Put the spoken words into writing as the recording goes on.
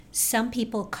Some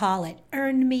people call it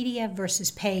earned media versus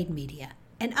paid media,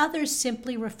 and others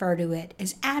simply refer to it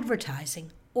as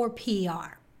advertising or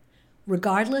PR.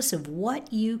 Regardless of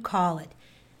what you call it,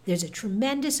 there's a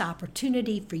tremendous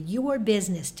opportunity for your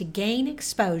business to gain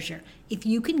exposure if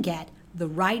you can get the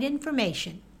right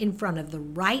information in front of the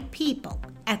right people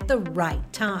at the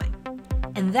right time.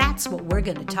 And that's what we're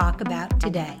going to talk about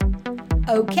today.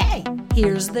 Okay,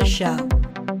 here's the show.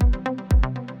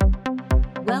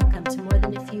 Welcome to More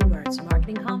Than a Few Words, a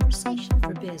marketing conversation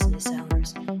for business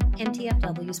owners.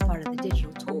 MTFW is part of the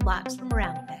digital toolbox from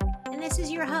Roundpeg, and this is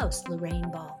your host,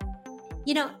 Lorraine Ball.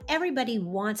 You know, everybody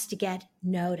wants to get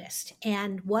noticed,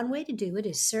 and one way to do it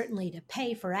is certainly to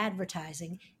pay for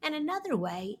advertising, and another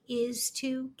way is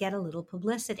to get a little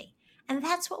publicity. And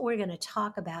that's what we're going to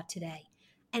talk about today.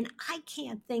 And I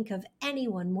can't think of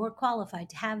anyone more qualified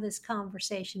to have this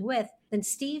conversation with than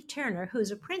Steve Turner, who's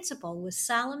a principal with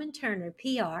Solomon Turner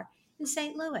PR in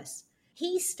St. Louis.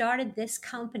 He started this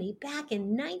company back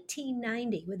in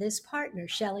 1990 with his partner,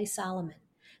 Shelley Solomon.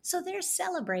 So they're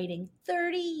celebrating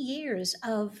 30 years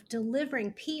of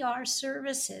delivering PR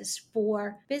services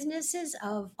for businesses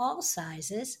of all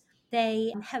sizes.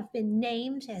 They have been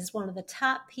named as one of the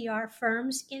top PR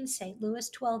firms in St. Louis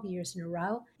 12 years in a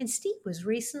row. And Steve was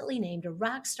recently named a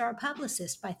rock star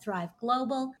publicist by Thrive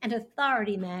Global and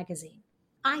Authority Magazine.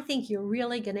 I think you're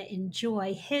really going to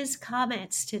enjoy his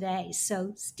comments today.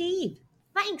 So, Steve,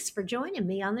 thanks for joining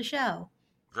me on the show.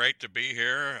 Great to be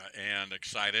here and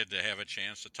excited to have a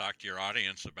chance to talk to your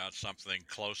audience about something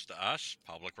close to us,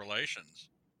 public relations.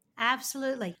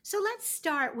 Absolutely. So let's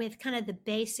start with kind of the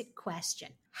basic question.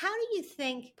 How do you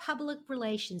think public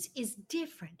relations is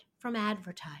different from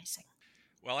advertising?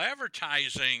 Well,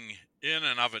 advertising in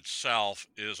and of itself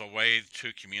is a way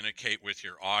to communicate with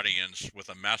your audience with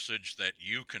a message that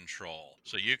you control.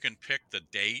 So you can pick the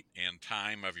date and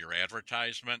time of your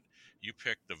advertisement. You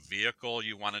pick the vehicle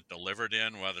you want it delivered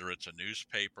in, whether it's a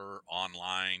newspaper,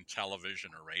 online, television,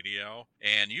 or radio.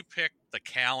 And you pick the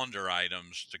calendar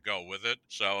items to go with it.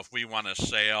 So if we want a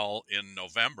sale in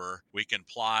November, we can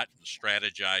plot and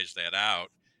strategize that out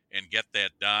and get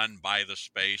that done, buy the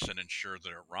space, and ensure that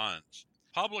it runs.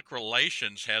 Public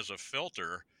relations has a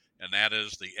filter, and that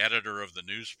is the editor of the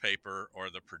newspaper or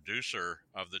the producer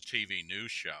of the TV news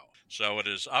show. So it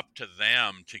is up to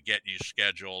them to get you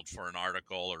scheduled for an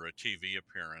article or a TV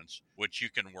appearance, which you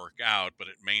can work out, but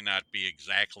it may not be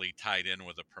exactly tied in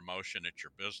with a promotion at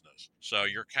your business. So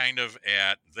you're kind of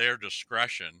at their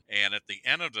discretion, and at the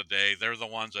end of the day, they're the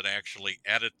ones that actually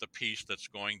edit the piece that's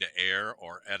going to air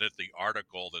or edit the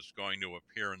article that's going to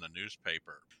appear in the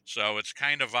newspaper. So it's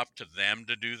kind of up to them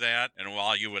to do that. And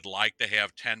while you would like to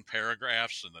have 10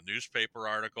 paragraphs in the newspaper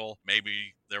article,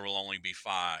 maybe there will only be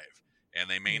 5. And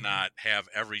they may not have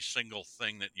every single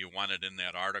thing that you wanted in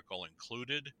that article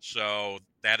included. So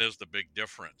that is the big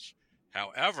difference.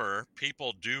 However,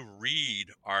 people do read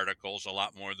articles a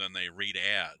lot more than they read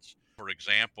ads. For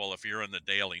example, if you're in the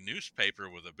daily newspaper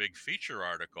with a big feature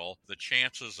article, the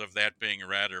chances of that being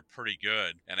read are pretty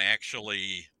good. And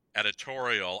actually,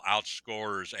 editorial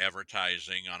outscores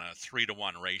advertising on a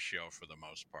 3-to-1 ratio for the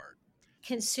most part.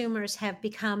 Consumers have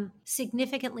become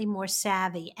significantly more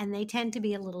savvy, and they tend to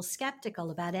be a little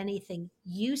skeptical about anything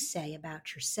you say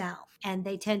about yourself. And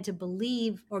they tend to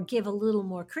believe or give a little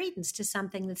more credence to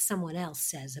something that someone else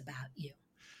says about you.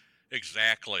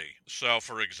 Exactly. So,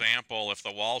 for example, if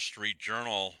the Wall Street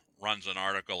Journal runs an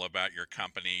article about your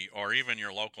company or even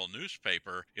your local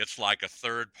newspaper, it's like a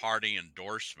third-party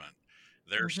endorsement.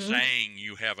 They're saying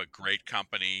you have a great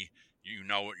company, you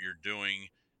know what you're doing,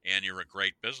 and you're a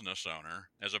great business owner,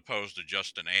 as opposed to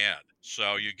just an ad.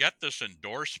 So you get this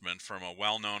endorsement from a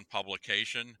well-known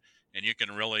publication, and you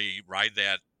can really ride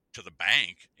that to the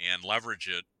bank and leverage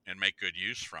it and make good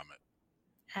use from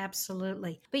it.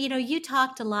 Absolutely. But you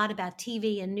talked a lot about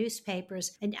TV and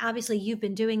newspapers, and obviously you've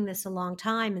been doing this a long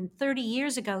time. And 30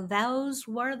 years ago, those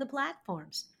were the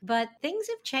platforms. But things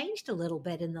have changed a little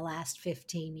bit in the last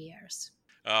 15 years.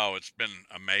 Oh, it's been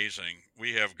amazing.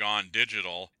 We have gone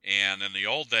digital. And in the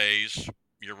old days,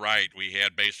 you're right, we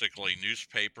had basically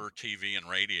newspaper, TV, and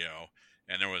radio,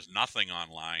 and there was nothing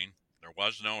online. There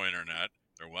was no internet.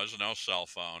 There was no cell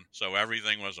phone. So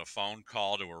everything was a phone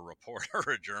call to a reporter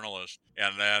or a journalist.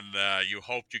 And then you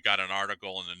hoped you got an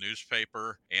article in the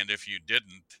newspaper. And if you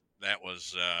didn't, that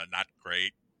was not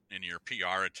great. in your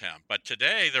PR attempt. But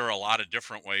today, there are a lot of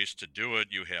different ways to do it.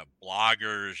 You have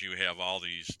bloggers, you have all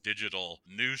these digital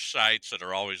news sites that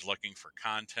are always looking for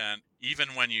content. Even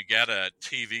when you get a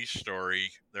TV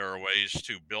story, there are ways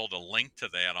to build a link to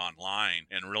that online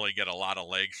and really get a lot of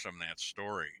legs from that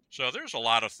story. So there's a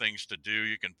lot of things to do.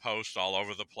 You can post all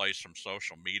over the place from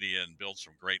social media and build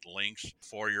some great links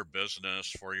for your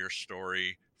business, for your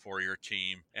story, for your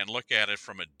team, and look at it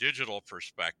from a digital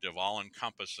perspective, all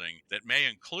encompassing, that may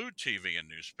include TV and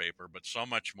newspaper, but so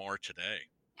much more today.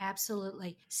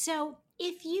 Absolutely. So,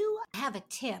 if you have a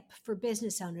tip for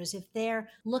business owners, if they're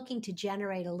looking to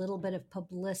generate a little bit of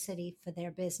publicity for their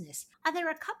business, are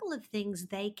there a couple of things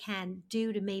they can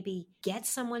do to maybe get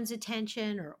someone's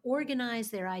attention or organize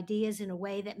their ideas in a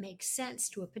way that makes sense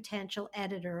to a potential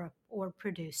editor or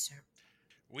producer?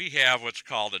 We have what's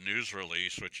called a news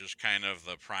release, which is kind of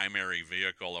the primary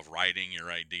vehicle of writing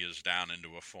your ideas down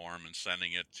into a form and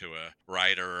sending it to a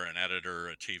writer, an editor,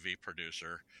 a TV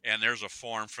producer. And there's a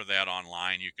form for that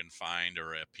online you can find,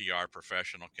 or a PR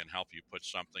professional can help you put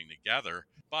something together.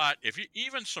 But if you,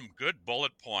 even some good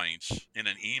bullet points in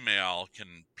an email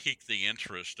can pique the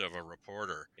interest of a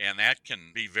reporter, and that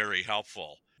can be very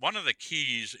helpful. One of the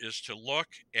keys is to look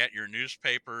at your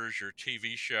newspapers, your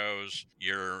TV shows,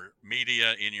 your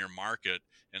media in your market,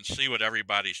 and see what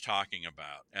everybody's talking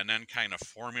about, and then kind of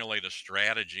formulate a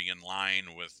strategy in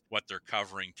line with what they're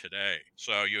covering today.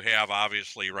 So you have,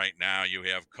 obviously, right now, you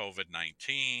have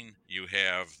COVID-19, you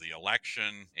have the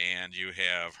election, and you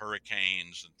have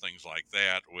hurricanes and things like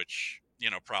that, which,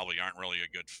 probably aren't really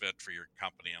a good fit for your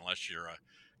company unless you're a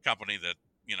company that,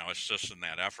 assists in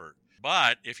that effort.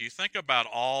 But if you think about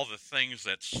all the things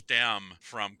that stem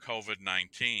from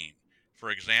COVID-19, for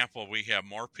example, we have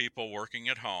more people working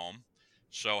at home.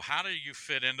 So how do you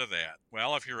fit into that?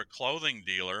 Well, if you're a clothing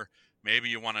dealer, maybe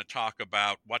you want to talk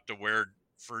about what to wear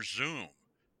for Zoom.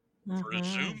 For a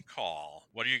Zoom call,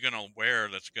 what are you going to wear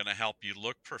that's going to help you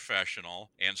look professional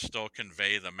and still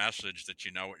convey the message that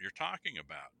you know what you're talking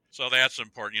about? So that's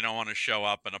important. You don't want to show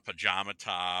up in a pajama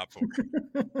top.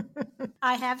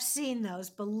 I have seen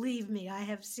those. Believe me, I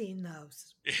have seen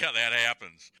those. Yeah, that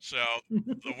happens. So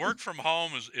the work from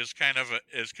home is kind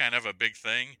of a big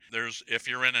thing. If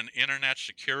you're in an internet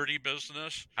security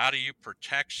business, how do you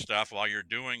protect stuff while you're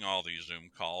doing all these Zoom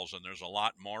calls? And there's a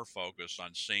lot more focus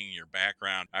on seeing your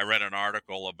background. I read an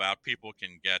article about people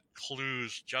can get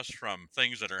clues just from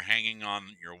things that are hanging on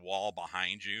your wall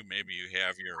behind you. Maybe you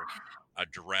have your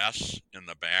address in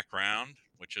the background,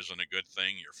 which isn't a good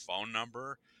thing, your phone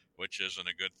number, which isn't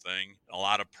a good thing, a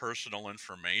lot of personal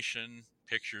information,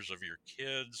 pictures of your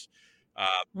kids,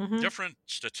 different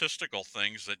statistical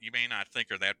things that you may not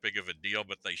think are that big of a deal,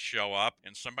 but they show up,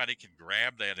 and somebody can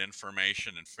grab that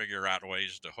information and figure out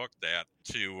ways to hook that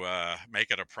to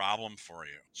make it a problem for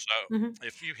you. So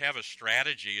if you have a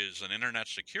strategy as an internet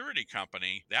security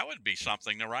company, that would be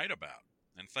something to write about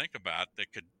and think about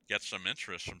that could get some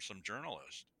interest from some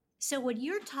journalists. So what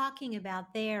you're talking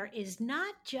about there is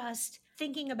not just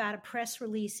thinking about a press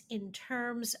release in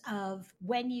terms of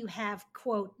when you have,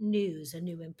 quote, news, a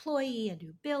new employee, a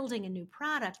new building, a new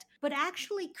product, but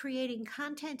actually creating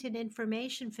content and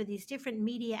information for these different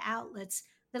media outlets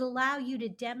that allow you to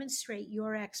demonstrate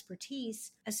your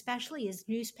expertise, especially as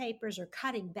newspapers are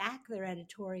cutting back their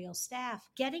editorial staff.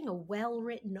 Getting a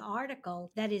well-written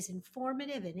article that is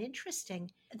informative and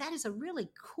interesting, that is a really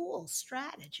cool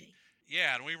strategy.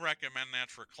 Yeah, and we recommend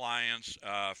that for clients.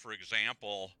 For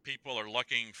example, people are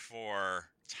looking for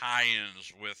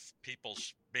tie-ins with people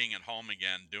being at home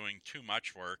again, doing too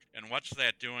much work. And what's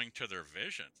that doing to their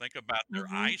vision? Think about their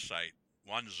eyesight.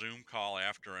 One Zoom call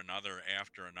after another,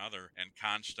 and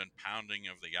constant pounding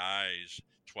of the eyes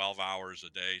 12 hours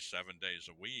a day, 7 days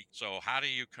a week. So how do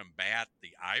you combat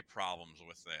the eye problems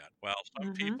with that? Well,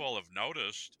 some people have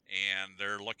noticed, and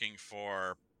they're looking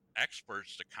for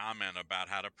experts to comment about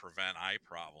how to prevent eye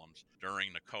problems during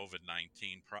the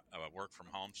COVID-19 work from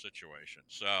home situation.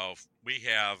 So we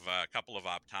have a couple of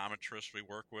optometrists we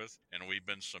work with, and we've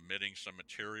been submitting some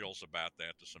materials about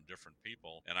that to some different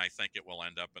people. And I think it will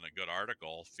end up in a good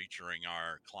article featuring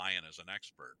our client as an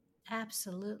expert.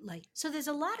 Absolutely. So there's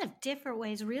a lot of different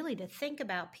ways really to think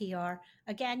about PR.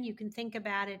 Again, you can think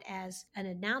about it as an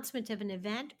announcement of an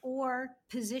event or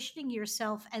positioning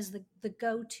yourself as the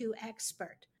go-to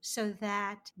expert so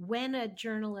that when a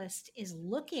journalist is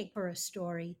looking for a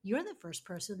story, you're the first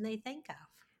person they think of.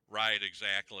 Right,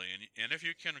 exactly. And if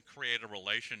you can create a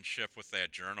relationship with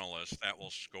that journalist, that will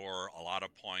score a lot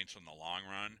of points in the long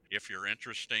run. If you're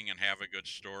interesting and have a good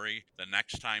story, the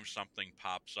next time something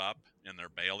pops up in their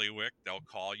bailiwick, they'll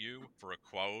call you for a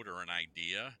quote or an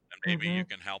idea, and maybe you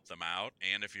can help them out.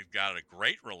 And if you've got a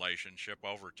great relationship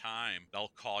over time,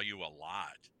 they'll call you a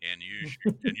lot and use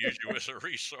you as a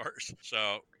resource.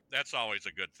 So that's always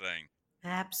a good thing.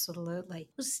 Absolutely.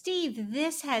 Well, Steve,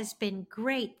 this has been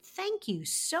great. Thank you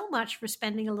so much for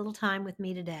spending a little time with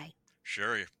me today.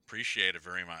 Sure, appreciate it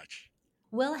very much.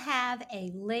 We'll have a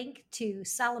link to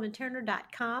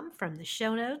solomonturner.com from the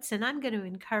show notes, and I'm going to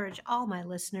encourage all my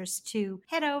listeners to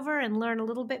head over and learn a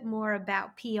little bit more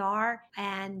about PR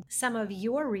and some of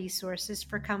your resources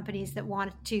for companies that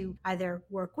want to either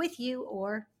work with you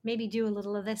or maybe do a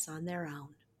little of this on their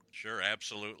own. Sure,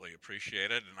 absolutely.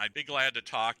 Appreciate it. And I'd be glad to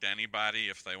talk to anybody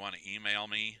if they want to email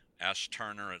me,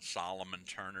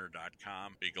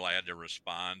 sturner@solomonturner.com. Be glad to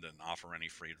respond and offer any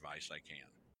free advice I can.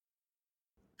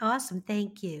 Awesome.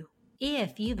 Thank you.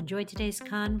 If you've enjoyed today's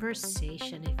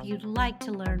conversation, if you'd like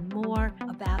to learn more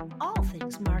about all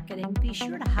things marketing, be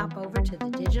sure to hop over to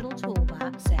the Digital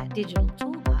Toolbox at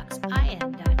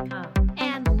digitaltoolboxin.com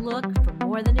and look for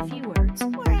More Than a Few